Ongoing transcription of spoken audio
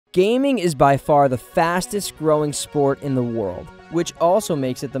Gaming is by far the fastest growing sport in the world, which also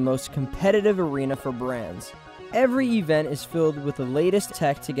makes it the most competitive arena for brands. Every event is filled with the latest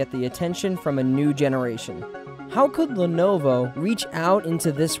tech to get the attention from a new generation. How could Lenovo reach out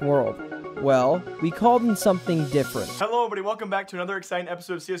into this world? Well, we called in something different. Hello everybody, welcome back to another exciting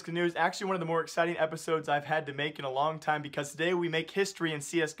episode of CSGO News. Actually one of the more exciting episodes I've had to make in a long time, because today we make history in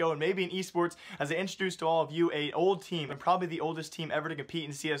CSGO and maybe in esports as I introduce to all of you an old team, and probably the oldest team ever to compete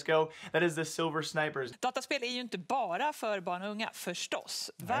in CSGO. That is the Silver Snipers. Dataspel är ju inte bara för barn och unga,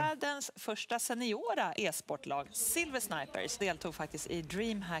 förstås. Världens första seniora e-sportlag, Silver Snipers, deltog faktiskt i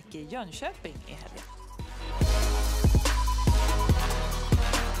DreamHack i Jönköping i helgen.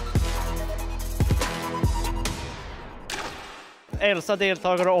 Elsa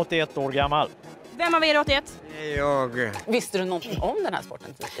deltagare, 81 år gammal. Vem av er är 81? Jag. Visste du någonting om den här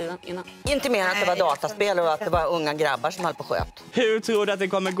sporten innan? Inte mer än att det var dataspel och att det var unga grabbar som höll på sköt. Hur tror du att det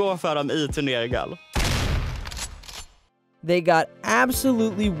kommer gå för dem i turneringen? They got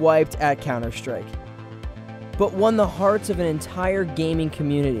absolutely wiped at Counter-Strike, but won the hearts of an entire gaming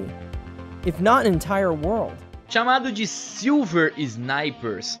community, if not an entire world. Chamado de Silver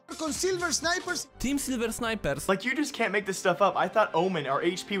Snipers. Con Silver Snipers. Team Silver Snipers. Like, you just can't make this stuff up. I thought Omen or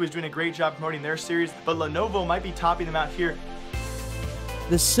HP was doing a great job promoting their series, but Lenovo might be topping them out here.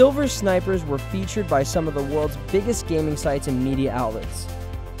 The Silver Snipers were featured by some of the world's biggest gaming sites and media outlets.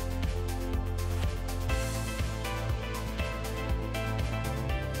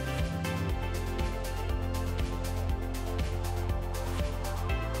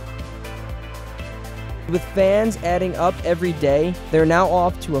 With fans adding up every day, they're now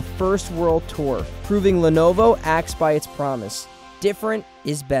off to a first world tour, proving Lenovo acts by its promise. Different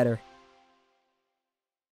is better.